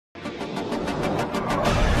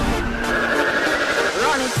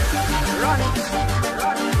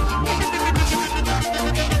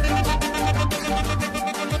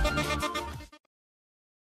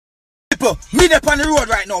Me up on the road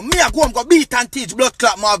right now. Me a go and go beat and teach blood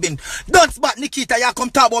clot Marvin. Don't spot Nickeisha, you come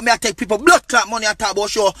talk about me, I take people blood clot money and talk about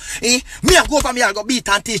show. Me a go for me, I go beat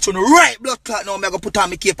and teach on the right blood clot now. Me a go put on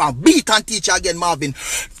me cape and beat and teach again, Marvin.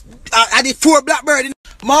 I did 4 blackbird.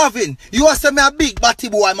 Marvin, you are say me a big batty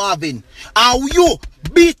boy, Marvin. And you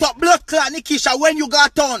beat up blood clot Nickeisha when you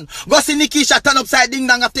got on. Go see Nickeisha turn upside ding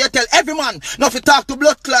dong after you tell every man not to talk to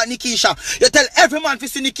blood clot Nickeisha. You tell every man to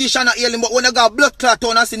see Nickeisha not healing, but when you got blood clot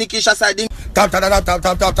on and see Nickeisha side ding.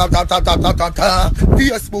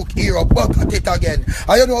 Facebook hero, buck at it again.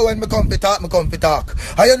 I you know when me come to talk, me come to talk.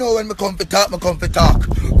 I you know when me come to talk, me come to talk.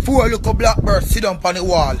 4 little blackbirds sit down on the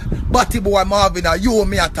wall. Batty boy Marvin, and you and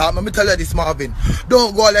me attack. Let me tell you this, Marvin.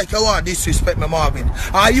 Don't go like you want disrespect me, Marvin.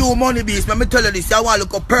 And you money beast, let me tell you this, you want to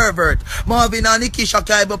look a pervert. Marvin and Nickeisha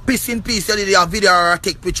can't even piss in peace. You did a video or a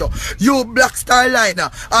take picture. You black star liner.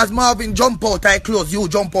 As Marvin jump out, I close. You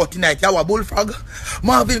jump out tonight. You a bullfrog.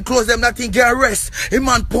 Marvin close them, nothing can rest. A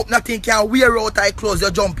man pop, nothing can wear out, I close. You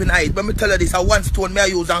jump in height. Let me tell you this, a 1 stone me I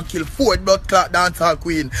use and kill 4 blood clot dancehall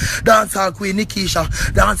queen. Dancehall queen Nickeisha.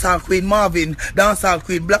 Dancehall queen Marvin. Dancehall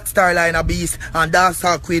queen black star liner beast. And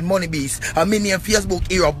dancehall queen money beast. And me name Facebook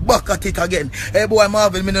hero, back at it again. Hey boy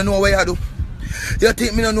Marvin, me don't know what you do. You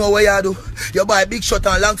think me don't know what you do? You buy a big shirt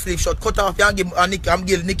and long sleeve shirt, cut off and give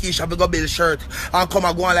Nickeisha big bill shirt and come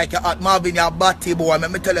and go on like you at Marvin, you batty boy.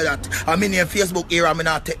 Let me tell you that. And me name Facebook hero, me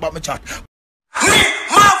not take back my chat. Me,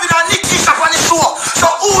 Marvin and Nickeisha on the show. So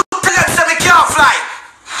who tell them say me can't fly?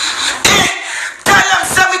 Tell them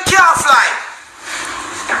say me can't fly.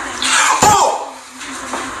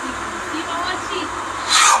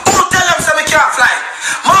 Who tell them say me can't fly?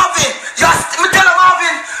 Marvin, me tell them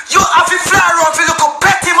Marvin, you have to fly around for look at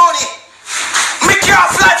petty money. Me can't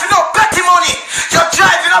fly for no petty money. You're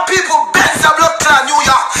driving up people Benz and blood clot New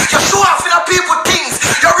York. You show off in the people things.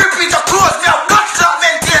 You repeat your clothes. Me have blood clot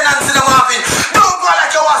maintenance in the Marvin. Don't go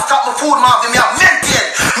like you want to stop my food, Marvin. Me have maintain.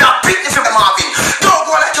 Me have picnic for the Marvin. Don't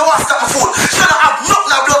go like you want to stop my food. You don't have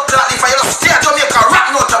nothing of blood clot if you don't stay at Jamaica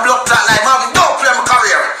rocking out your blood clot like Marvin. Don't play my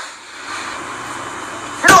career.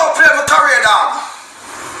 Don't play my career, dog.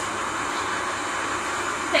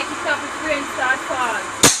 Take yourself a free and start fast.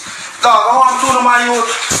 Dog, I want to do to my youth.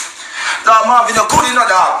 Dog, Marvin, you're good enough,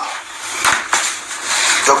 dog.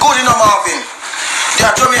 You're good enough, Marvin. They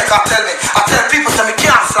are Jamaica tell me. I tell people say me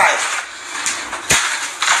can't fly.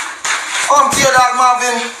 Come to your dog,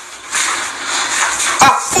 Marvin. A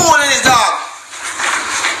fool in his dog.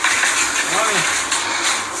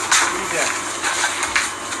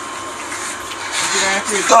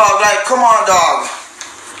 Dog, like, come on, dog.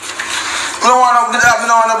 I don't want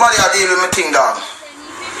nobody to deal with my thing, dog.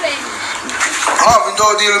 Marvin,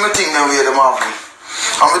 don't deal with my thing then with the Marvin.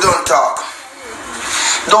 And we don't talk.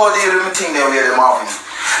 Don't deal with my thing then with the Marvin.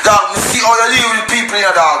 Dog, me see how you deal with people in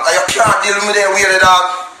your dog. And you can't deal with me then with the dog.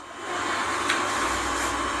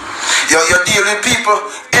 You deal with people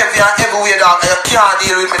everywhere, dog. And you can't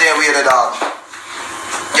deal with me then with the dog.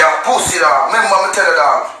 You're a pussy, dog. Remember me tell you,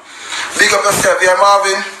 dog. Big up yourself, yeah,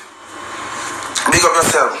 Marvin. Big up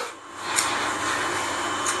yourself.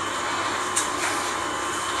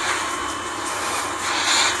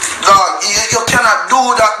 Dog, you cannot do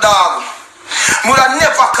that, dog. Would I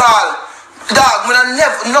never call. Dog,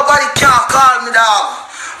 nobody can call me, dog.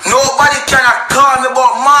 Nobody cannot call me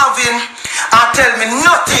about Marvin and tell me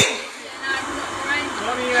nothing.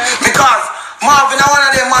 Because Marvin is one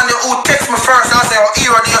of them man who text me first and say, oh,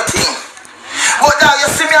 here do your thing. But dog, you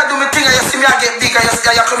see me I do my thing and you see me I get big and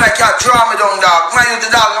you come like you draw me down, dog. Man, you the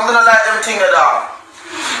dog, I'm gonna like everything, dog.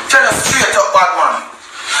 Tell you straight up, bad man.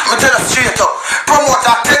 I'm tell you straight up.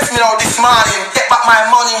 Promoter text me now this morning, take back my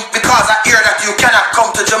money because I hear that you cannot come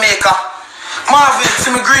to Jamaica. Marvin,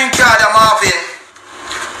 see me green card there, Marvin.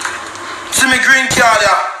 See me green card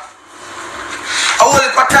there. I hold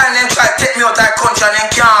it for time and try to take me out of the country and then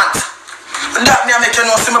can't. And that me I make you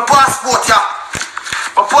know, see my passport here.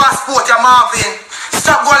 My passport here, Marvin.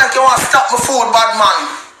 Stop going like you want to stop my food, bad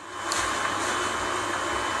man.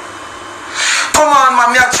 Come on,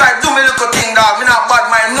 man, me I try to do me little thing, dog. Me not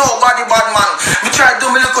bad man, nobody bad man. Me try to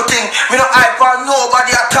do me little thing. Me not hype on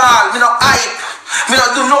nobody at all. Me not hype. Me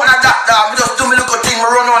not do nothing like that, dog. Me just do me little thing. Me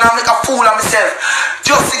run on and make a fool of myself.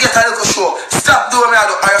 Just to get a little show. Stop doing me, I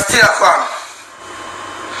do. I still a fan.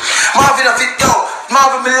 Marvin,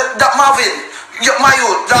 Marvin, my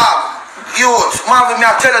youth, dog. Youth, Marvin, me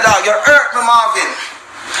I tell you, dog. You hurt me, Marvin.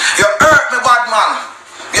 You hurt me, bad man.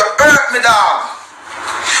 You hurt me, dog.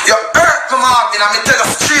 You hurt me, Marvin, and me tell you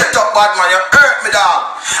straight up, bad man, you hurt me,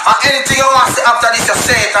 dog. And anything you want to say after this, you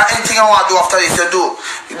say it, and anything you want to do after this, you do.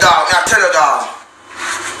 Dog, me I tell you, dog.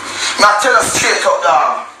 Me I tell you straight up,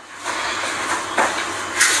 dog.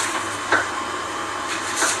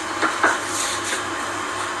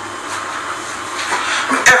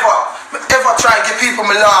 Me ever try to give people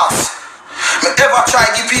my last. Me ever try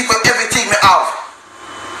to give people everything me have.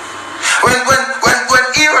 When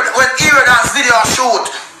Hero Dance video shoot,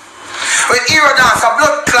 when Hero Dance a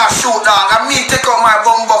blood class shoot, dog, and me take out my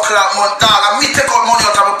bum buckle money, dog, and me take out money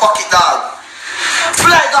out of my pocket, dog.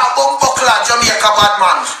 Fly that bum buckle Jamaica bad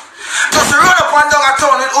man. Just run up and down a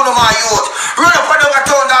town with all of my youth. Run up and down a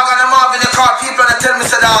town, dog, and I'm having the call people and they tell me,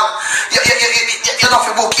 say, dog, you're not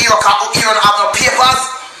for book Hero, because Hero don't have no papers.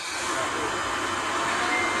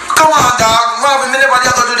 Come on, dog. Marvin, me never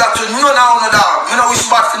dare go do that to none of you, dog. Me not wish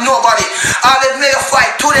bad for nobody. All they may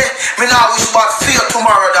fight today, me not wish bad for you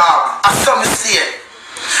tomorrow, dog. I saw me see it.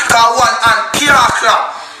 Because one hand can't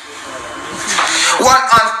clap. One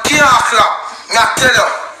hand can't clap. Me I tell you.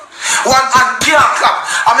 One hand can't clap.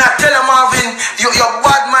 I mean I tell you, Marvin, your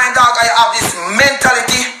bad mind, dog, you have this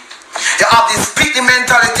mentality. You have this pity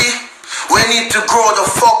mentality. We need to grow the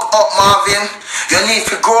fuck up, Marvin. You need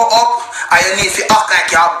to grow up. And you need to act like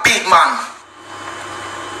you're a big man.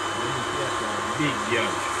 Big young.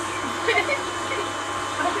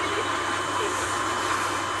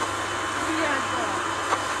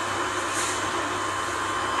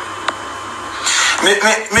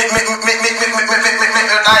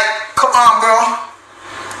 Like, come on, bro.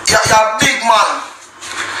 You're a big man.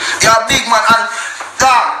 You're a big man. And,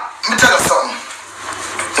 dog, let me tell you something.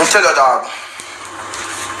 Let me tell you, dog.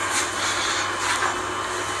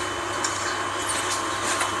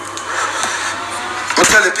 Me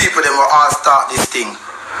tell the people them will all start this thing.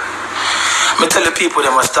 Me tell the people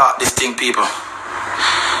them will start this thing, people.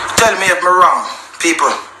 Tell me if me wrong, people.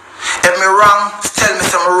 If me wrong, tell me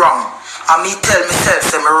say me wrong. And me tell myself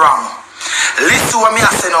say me wrong. Listen to what me I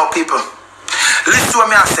say now, people. Listen to what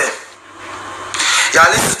me I say. Yeah,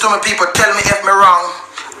 listen to me, people. Tell me if me wrong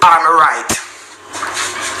or me right.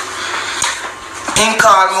 He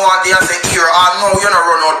call me one day and say, here, I know you not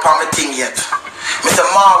run out for me thing yet. Mr.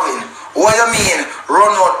 Marvin, what you mean,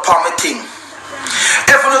 run out for me thing?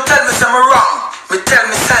 If you tell me some wrong, me tell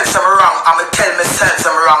myself some wrong, and me tell myself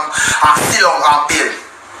some wrong, and sit down and build.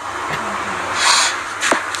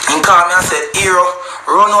 He call me and say, hero,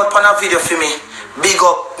 run out for a video for me, big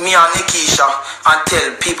up me and Nickeisha, and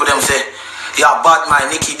tell people them say, yeah, bad my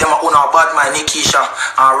Nicky, them own a bad my Nickeisha,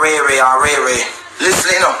 and Ray Ray.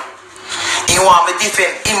 Listen, you know, he want me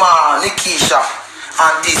defend him and Nickeisha,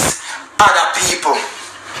 and this other people.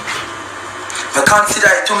 I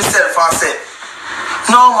consider it to myself and say,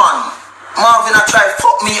 no man, Marvin I try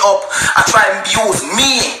fuck me up, I try and use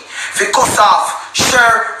me for cuss off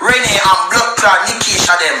Cher, Renee and blood clot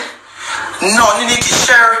Nickeisha them. No, Nicky,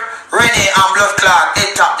 Cher, Renee and blood clot,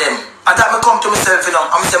 they tap them. And that me come to myself, you know,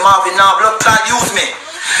 and I say, Marvin, now blood clot use me.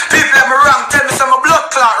 People if me wrong, tell me say my blood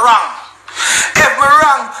clot wrong. If me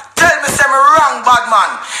wrong, tell me say me wrong, bad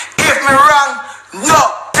man. If me wrong, no,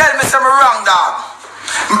 tell me say me wrong, dog.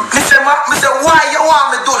 Me say, why you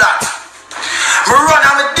want me do that? Me run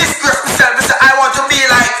and me disgrace myself. Me say, I want to be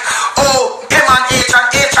like, oh, M and H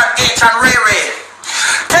and Ray.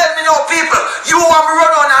 Tell me now, people, you want me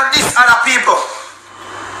run on and this other people.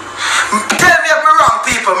 Tell me if me wrong,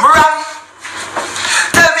 people. Me wrong?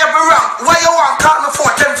 Tell me if me wrong. Why you want to call me for?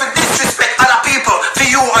 Tell me for disrespect other people, for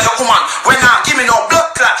you and your woman. When you give me no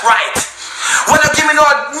blood clot right. When you give me no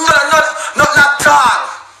not at all.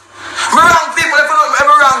 Me wrong, people, if you don't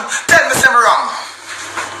ever wrong, tell me say me wrong.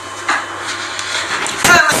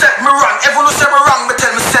 Tell me say me wrong. If you don't say me wrong, me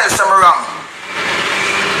tell myself say me wrong.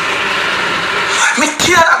 Me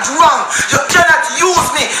cannot wrong. You cannot use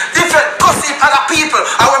me different gossip other people.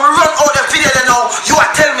 And when we run out the video they know, you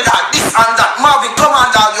are telling me that this and that. Marvin, come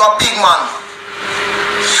on dog, you are a big man.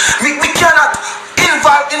 Me cannot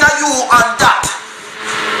involve in a you and that.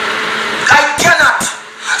 I cannot.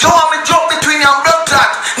 You want me jump between your blood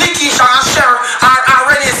clot, Nickeisha and Cher and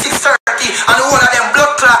Renee 630 and all of them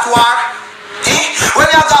blood clot war? Eh? When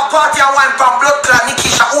you got a party and wine pan blood clot,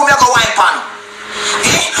 Nickeisha, who me go wine pan?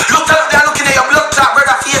 Eh? Look at them looking at your blood clot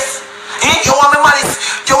brother face. Eh? You want me malice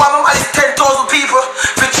 10,000 people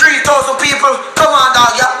for 3,000 people? Come on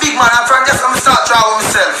dog, you're a big man, and from this I'm gonna start drawing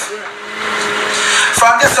myself.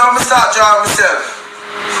 From this I'm gonna start drawing myself.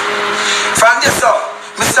 From this up,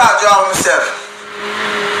 I'm gonna start drawing myself.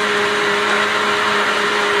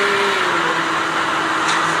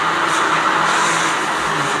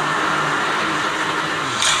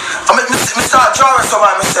 I start drawing some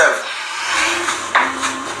by myself.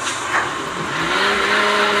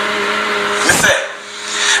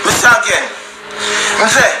 I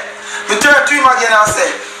say, me turn to him again and say,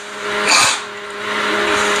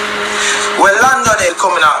 well, London they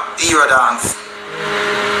coming out Euro dance.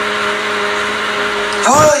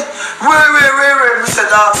 Wait, Mr.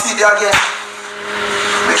 Dog, see there again.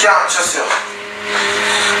 We can't trust you.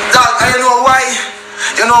 Dog, and you know why?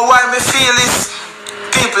 You know why me feel this?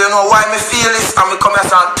 People, you know why me feel this? And me come here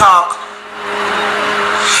and talk.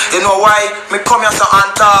 You know why me come here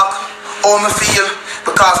and talk? How me feel?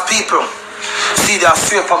 Because people see that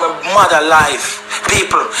straight from my mother life.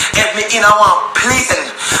 People, if me in a one plane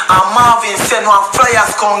and Marvin said one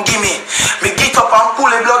flyers come give me. Me get up and pull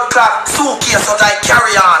a blood clot suitcase that I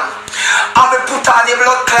carry on. And me put on the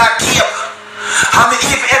blood clot cape. And me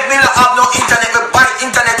if me not have no internet, me buy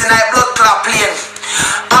internet in a blood clot plane.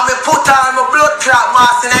 And me put on my blood clot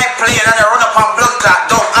mask in a plane and I run up on blood clot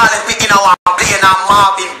down. And if me in a one plane and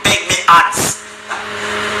Marvin beg me hats.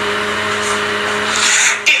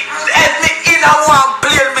 If me in a one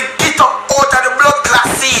plane, me get up out of the blood clot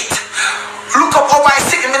seat. Look up over my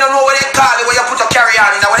seat, me don't know what they call it, where you put a carry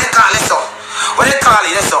on in. What they call it so? What they call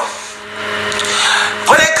it so?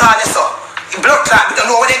 What they call it so? Blood clot, we don't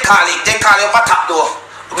know what they call it. They call it up a top door.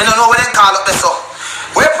 We don't know what they call it so.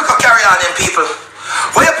 Where you put a carry on them people?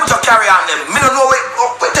 Where you put a carry on them? Me don't know where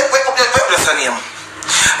up this name.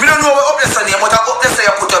 Me don't know where up this name, but up there say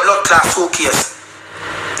you put a blood clot suitcase.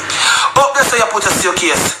 Up there say you put a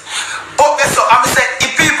suitcase. Up there so I'm saying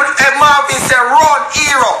if people Marvin say run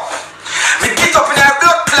hero. Me get up in a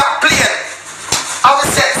blood clot plane. I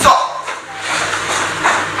will say so.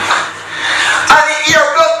 And the ear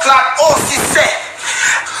blood clot OC say,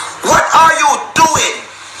 what are you doing?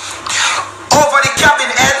 Over the cabin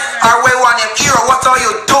head or where one them ear, what are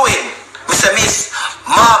you doing? We say Miss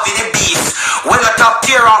Marvin the Beast. When you top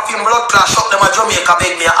tear off him blood clot, shut them a Jamaica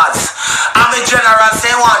beg me a ads. I'm a general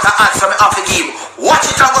say want a ads, so me have to give. Watch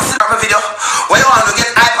it and go sit on my video. When you want to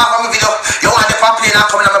get hype off of my video, you want the pop plane and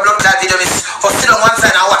come in on my blood clot video, miss. Go sit on one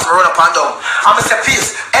side and watch me run up and down. I'm going to say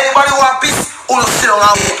peace. Anybody want peace? Who will sit down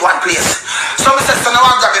and wait one place? So I say, so now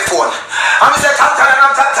I grab the phone. I'm going to say, tap.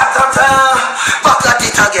 Back at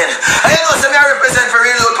it again. I don't know, say me I represent for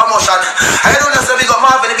real load promotion. I don't know, say we got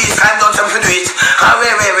Marvin the Beast. I'm done something to do it. And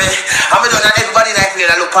wait. I'm done and everybody like me.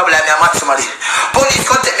 I look probably like me. I'm at somebody. Police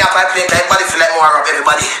come take me up. I play. Everybody feel like more of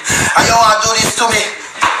everybody. And you want to do this to me?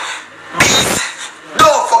 Beast.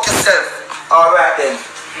 Don't fuck yourself. Alright then.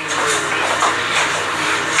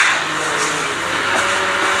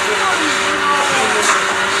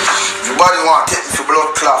 Everybody want to take me for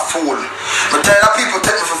blood clot fool. Me tired of people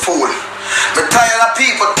take me for fool. Me tired of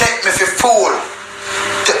people take me for fool.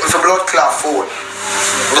 Take me for blood clot fool.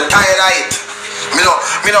 Me tired of it. Me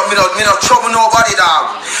no trouble nobody,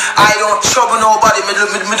 dog. I don't trouble nobody. Me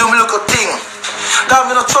do me little thing.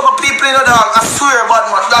 Dog, me no trouble people, you know, dog. I swear, bad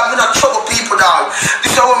man. Dog, me no trouble people, dog.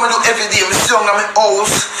 This is what me do every day. Me sit down at my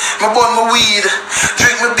house. Me burn my weed.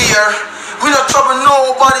 Drink my beer. Me no trouble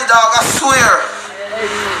nobody, dog. I swear.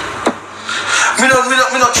 Me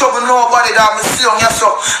no trouble nobody, dog. Me sit down here,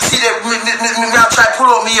 so. See that me try pull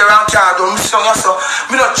out me here and can't do. Me sit down here, so.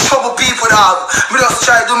 Me no trouble people, dog. Me just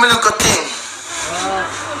try do me little thing.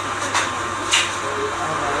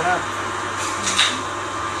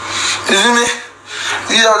 You see me?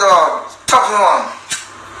 Yeah, dog. Top him on.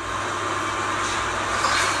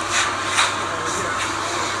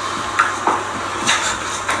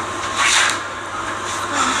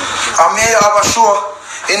 I may have a show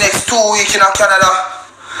in next 2 weeks in Canada.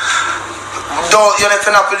 Don't you have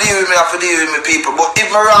to deal with me, have to deal with me people. But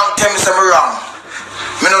if me wrong, tell me say me wrong.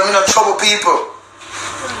 Me no trouble people.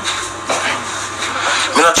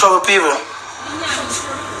 Me no trouble people.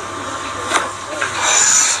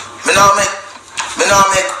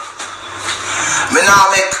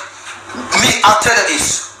 I'll tell you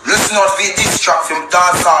this. Listen out for this track from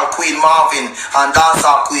Dancehall Queen Marvin and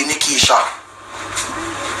Dancehall Queen Nickeisha.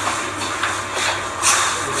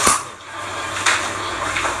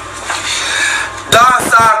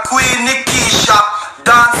 Dancehall Queen Nickeisha,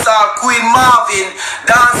 Dancehall Queen Marvin,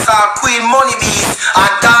 Dancehall Queen Money Beast,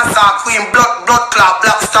 and Dancehall Queen Blood Clot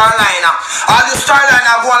Black Starliner. All you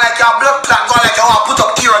Starliner going like your blood clot, going like you want to put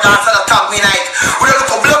up hero dance and tag me night. With a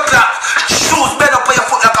look of blood clot, shoes bend up on your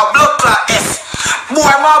foot like a blood clot S.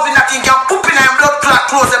 Boy Marvin that can poop in and blood clot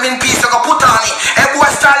clothes them in piece, you can put on it. Hey boy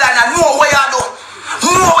Starliner, know where you do.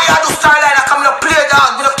 Know where you do Starliner, come to play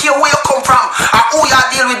dog, we don't care where you come from or who you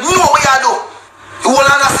deal with, know where you do. You will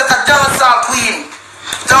understand a Dancehall Queen.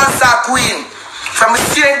 Dancehall Queen. From the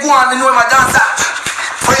same go on, you know my dancer.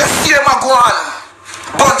 For your same go on.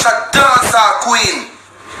 Bunch of Dancehall Queen.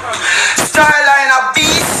 Starliner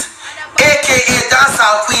Beast, aka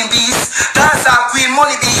Dancehall Queen Beast, Dancehall Queen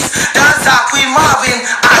Money Beast, Dancehall Queen Marvin,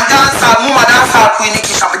 talk with